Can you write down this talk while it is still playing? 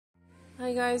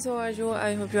Hi guys, how are you?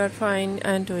 I hope you are fine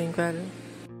and doing well.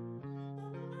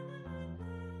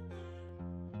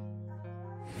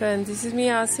 Friends, this is me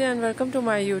Asya and welcome to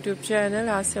my YouTube channel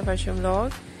Asya Fashion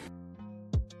Vlog.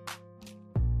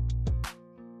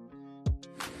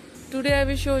 Today I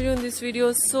will show you in this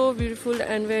video so beautiful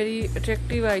and very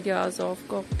attractive ideas of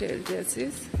cocktail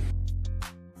dresses.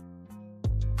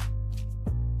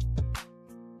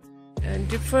 And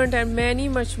different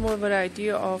and much more variety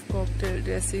of cocktail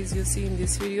dresses you see in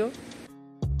this video.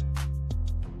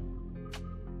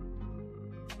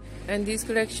 And this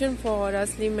collection for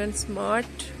slim and smart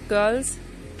girls.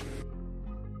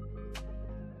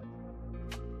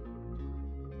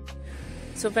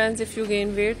 So friends, if you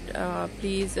gain weight,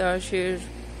 please share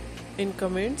in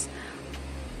comments.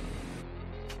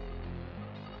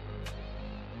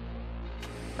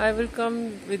 I will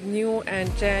come with new and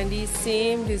trendy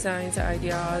same designs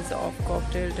ideas of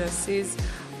cocktail dresses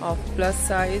of plus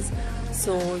size,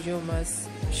 so you must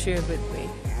share with me.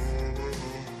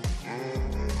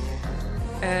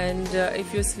 And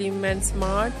if you're slim and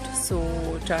smart,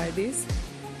 so try this.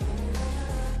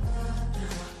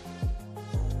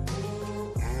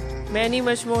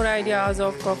 Much more ideas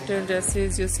of cocktail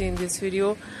dresses you see in this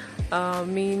video.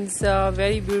 Means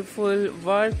very beautiful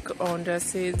work on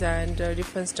dresses and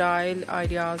different style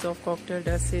ideas of cocktail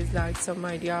dresses, like some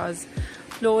ideas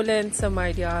flow length, some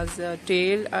ideas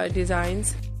tail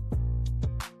designs,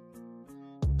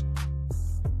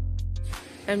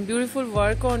 and beautiful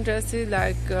work on dresses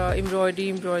like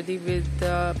embroidery with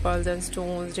pearls and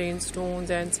stones, rhinestones,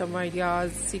 and some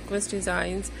ideas sequence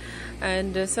designs,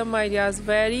 and some ideas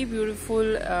very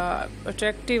beautiful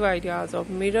attractive ideas of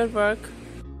mirror work,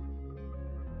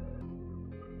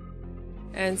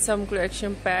 and some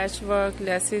collection patchwork,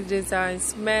 laces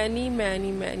designs,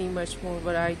 much more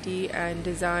variety and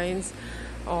designs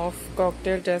of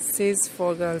cocktail dresses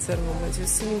for girls and women you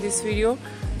see in this video.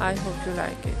 I hope you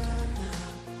like it.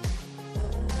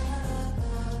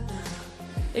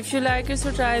 If you like it,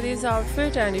 so try this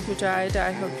outfit, and if you try it,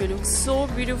 I hope you look so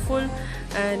beautiful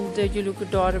and you look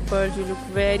adorable, you look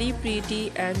very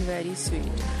pretty and very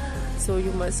sweet. So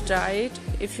you must try it.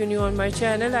 If you're new on my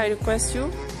channel, I request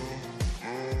you,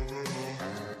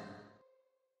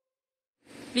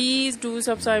 please do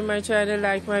subscribe my channel,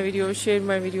 like my videos, share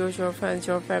my videos, your friends,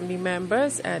 your family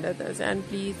members and others, and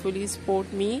please fully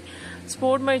support me,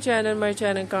 support my channel. My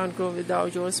channel can't grow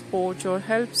without your support, your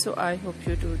help, so I hope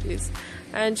you do this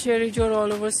and share it your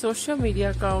all over social media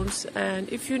accounts. And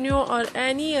if you know or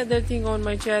any other thing on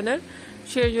my channel,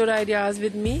 share your ideas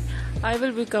with me. I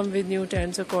will become with new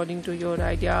trends according to your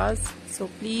ideas, so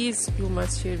please you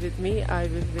must share with me. I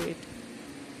will wait.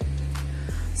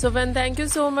 So thank you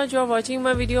so much for watching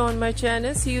my video on my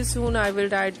channel. See you soon. I will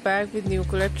write back with new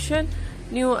collection,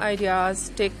 new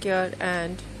ideas. Take care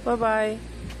and bye bye.